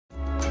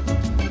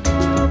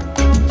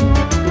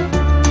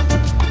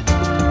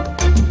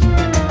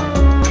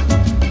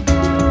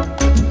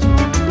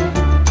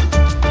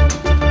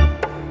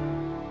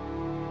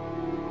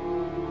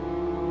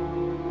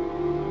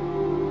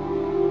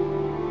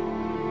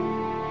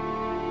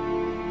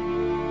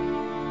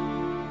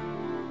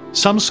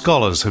Some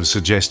scholars have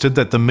suggested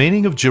that the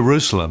meaning of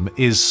Jerusalem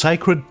is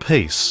sacred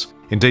peace.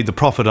 Indeed, the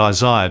prophet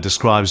Isaiah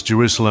describes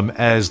Jerusalem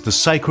as the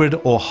sacred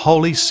or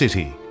holy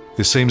city.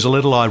 This seems a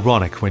little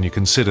ironic when you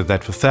consider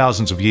that for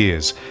thousands of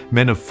years,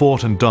 men have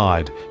fought and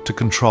died to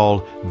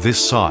control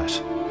this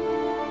site.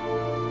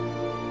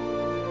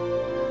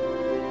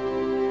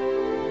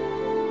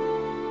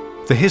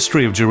 The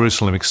history of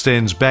Jerusalem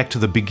extends back to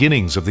the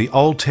beginnings of the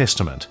Old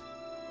Testament.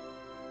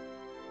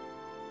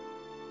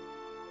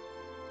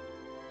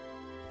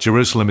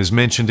 Jerusalem is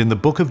mentioned in the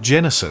book of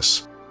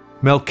Genesis.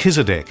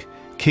 Melchizedek,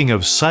 king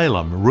of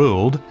Salem,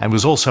 ruled and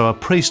was also a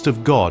priest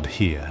of God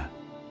here.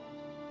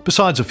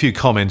 Besides a few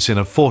comments in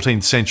a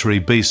 14th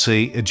century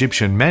BC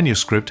Egyptian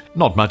manuscript,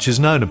 not much is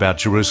known about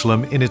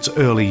Jerusalem in its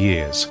early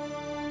years.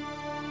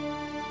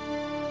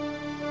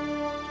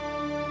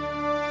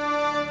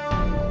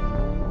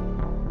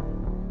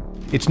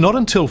 It's not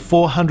until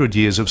 400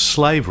 years of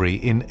slavery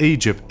in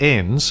Egypt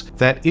ends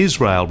that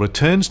Israel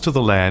returns to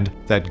the land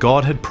that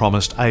God had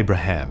promised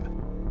Abraham.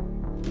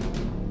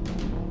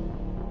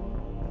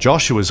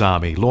 Joshua's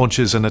army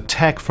launches an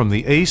attack from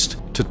the east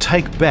to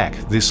take back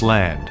this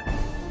land.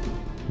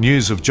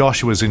 News of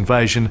Joshua's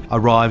invasion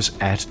arrives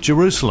at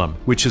Jerusalem,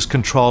 which is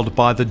controlled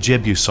by the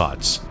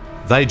Jebusites.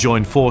 They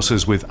join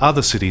forces with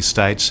other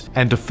city-states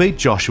and defeat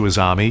Joshua's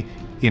army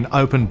in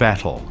open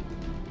battle.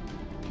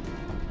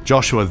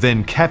 Joshua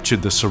then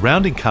captured the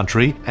surrounding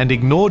country and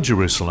ignored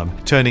Jerusalem,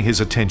 turning his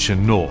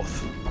attention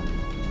north.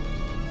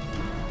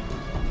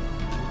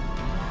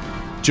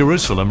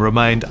 Jerusalem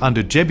remained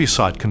under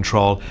Jebusite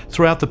control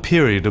throughout the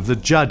period of the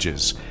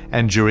Judges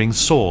and during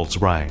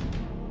Saul's reign.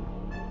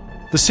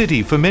 The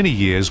city for many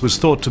years was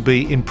thought to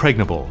be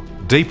impregnable.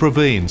 Deep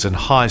ravines and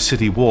high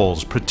city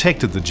walls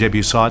protected the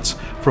Jebusites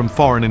from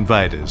foreign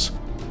invaders.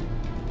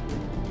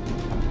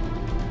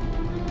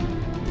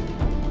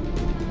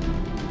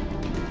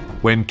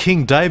 When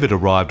King David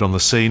arrived on the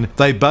scene,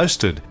 they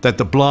boasted that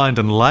the blind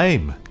and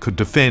lame could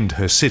defend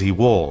her city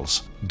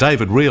walls.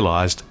 David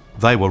realised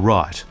they were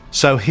right.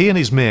 So he and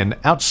his men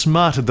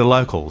outsmarted the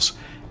locals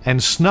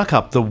and snuck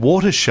up the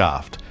water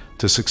shaft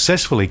to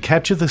successfully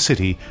capture the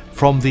city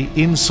from the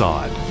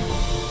inside.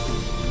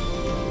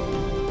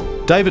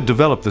 David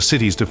developed the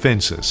city's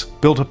defences,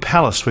 built a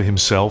palace for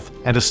himself,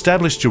 and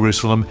established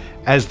Jerusalem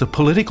as the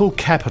political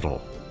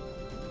capital.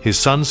 His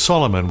son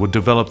Solomon would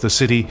develop the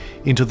city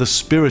into the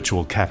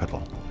spiritual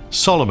capital.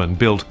 Solomon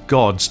built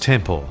God's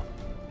temple.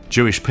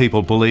 Jewish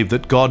people believed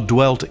that God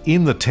dwelt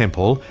in the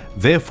temple,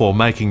 therefore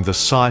making the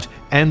site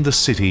and the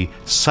city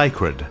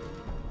sacred.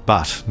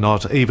 But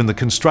not even the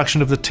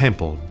construction of the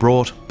temple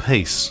brought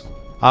peace.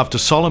 After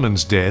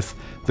Solomon's death,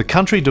 the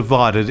country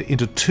divided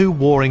into two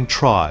warring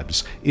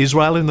tribes,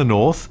 Israel in the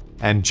north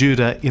and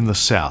Judah in the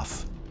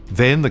south.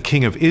 Then the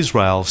king of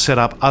Israel set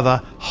up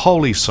other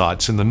holy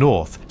sites in the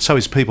north, so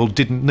his people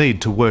didn't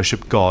need to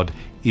worship God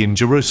in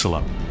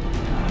Jerusalem.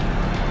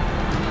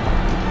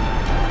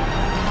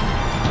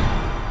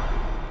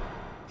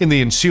 In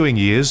the ensuing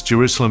years,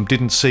 Jerusalem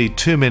didn't see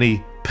too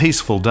many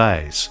peaceful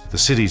days. The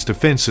city's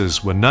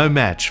defences were no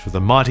match for the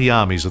mighty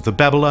armies of the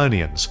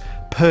Babylonians,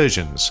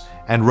 Persians,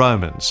 and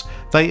Romans.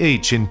 They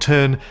each, in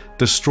turn,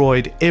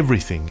 destroyed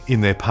everything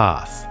in their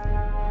path.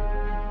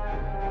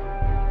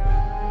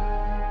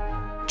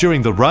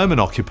 During the Roman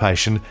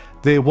occupation,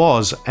 there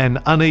was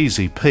an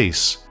uneasy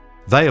peace.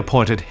 They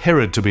appointed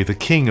Herod to be the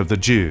king of the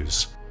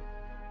Jews.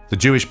 The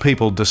Jewish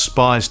people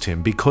despised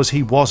him because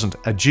he wasn't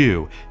a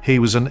Jew. He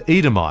was an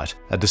Edomite,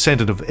 a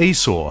descendant of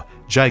Esau,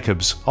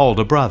 Jacob's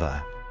older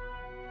brother.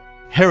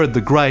 Herod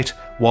the Great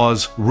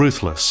was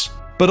ruthless,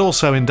 but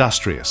also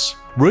industrious.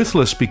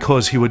 Ruthless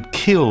because he would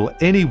kill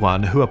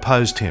anyone who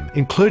opposed him,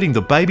 including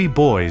the baby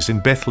boys in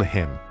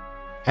Bethlehem.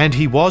 And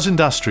he was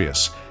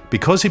industrious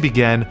because he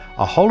began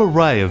a whole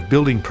array of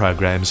building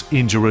programs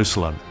in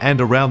Jerusalem and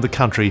around the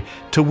country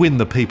to win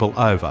the people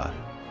over.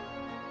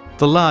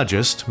 The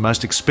largest,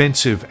 most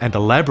expensive and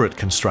elaborate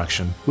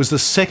construction was the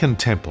Second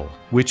Temple,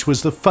 which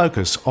was the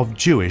focus of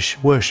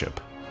Jewish worship.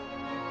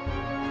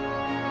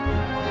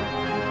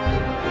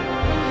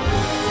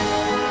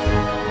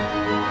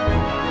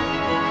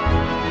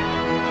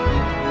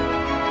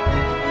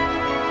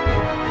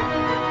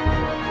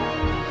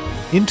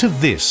 Into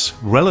this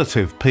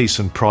relative peace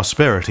and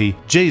prosperity,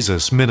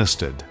 Jesus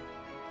ministered.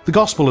 The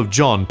Gospel of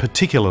John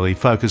particularly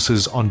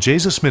focuses on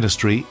Jesus'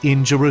 ministry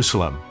in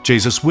Jerusalem.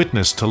 Jesus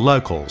witnessed to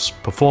locals,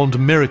 performed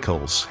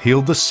miracles,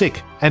 healed the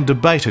sick, and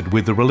debated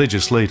with the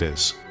religious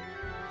leaders.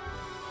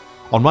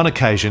 On one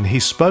occasion, he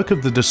spoke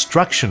of the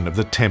destruction of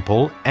the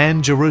temple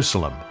and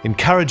Jerusalem,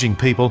 encouraging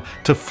people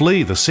to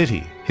flee the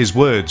city. His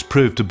words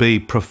proved to be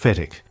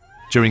prophetic.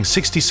 During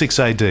 66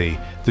 AD,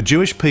 the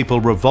Jewish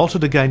people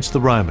revolted against the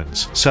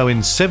Romans, so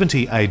in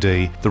 70 AD,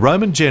 the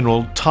Roman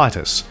general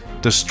Titus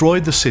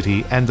destroyed the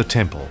city and the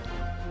temple.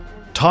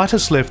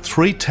 Titus left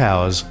 3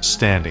 towers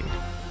standing.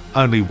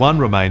 Only one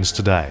remains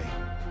today.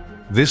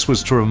 This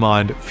was to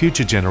remind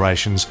future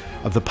generations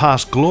of the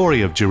past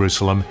glory of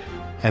Jerusalem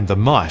and the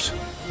might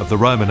of the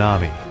Roman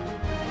army.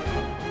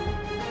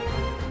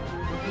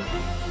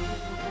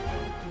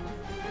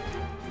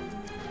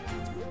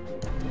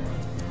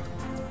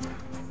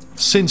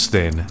 Since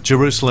then,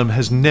 Jerusalem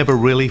has never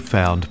really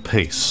found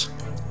peace.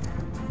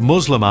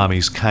 Muslim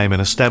armies came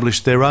and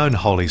established their own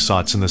holy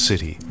sites in the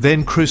city.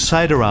 Then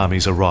Crusader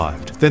armies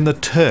arrived. Then the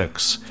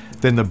Turks.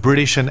 Then the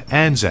British and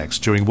Anzacs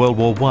during World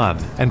War I.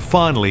 And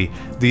finally,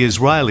 the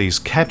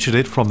Israelis captured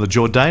it from the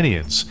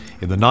Jordanians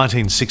in the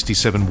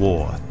 1967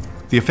 war.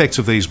 The effects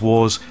of these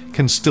wars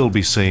can still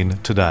be seen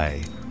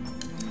today.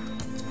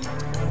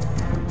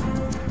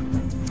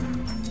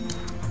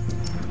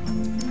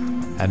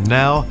 And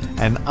now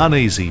an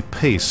uneasy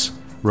peace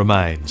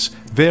remains.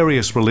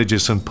 Various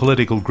religious and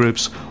political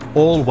groups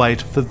all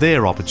wait for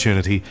their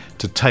opportunity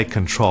to take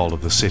control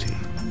of the city.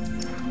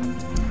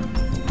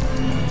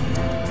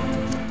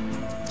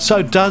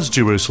 So does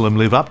Jerusalem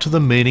live up to the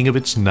meaning of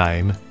its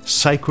name,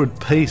 sacred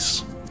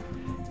peace?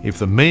 If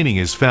the meaning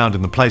is found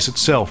in the place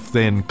itself,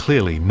 then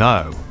clearly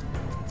no.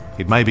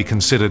 It may be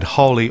considered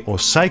holy or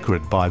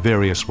sacred by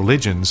various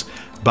religions,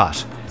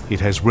 but it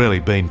has rarely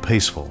been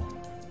peaceful.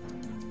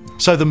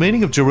 So the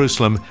meaning of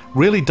Jerusalem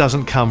really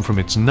doesn't come from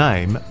its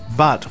name,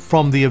 but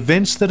from the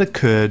events that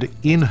occurred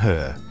in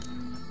her.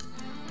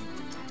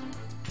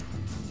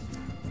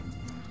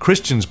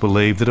 Christians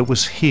believe that it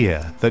was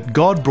here that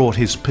God brought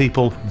his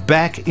people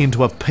back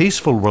into a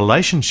peaceful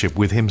relationship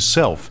with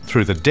himself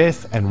through the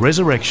death and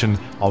resurrection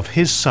of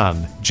his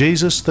Son,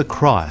 Jesus the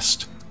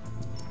Christ.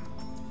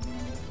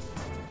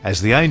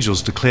 As the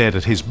angels declared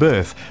at his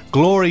birth,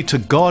 "Glory to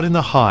God in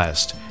the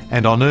highest,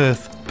 and on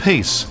earth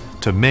peace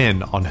to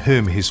men on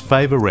whom his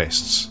favour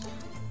rests."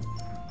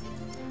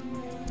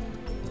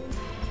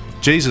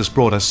 Jesus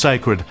brought a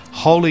sacred,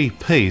 holy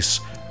peace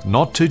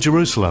not to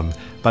Jerusalem,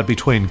 but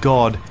between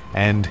God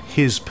and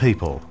his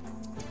people.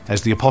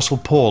 As the Apostle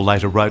Paul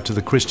later wrote to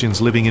the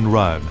Christians living in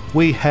Rome,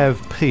 "We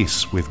have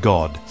peace with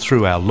God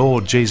through our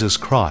Lord Jesus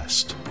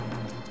Christ."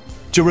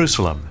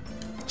 Jerusalem,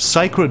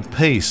 sacred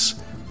peace,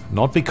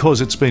 not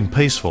because it's been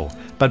peaceful,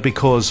 but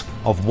because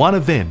of one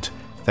event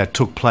that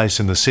took place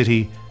in the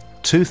city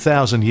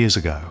 2,000 years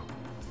ago.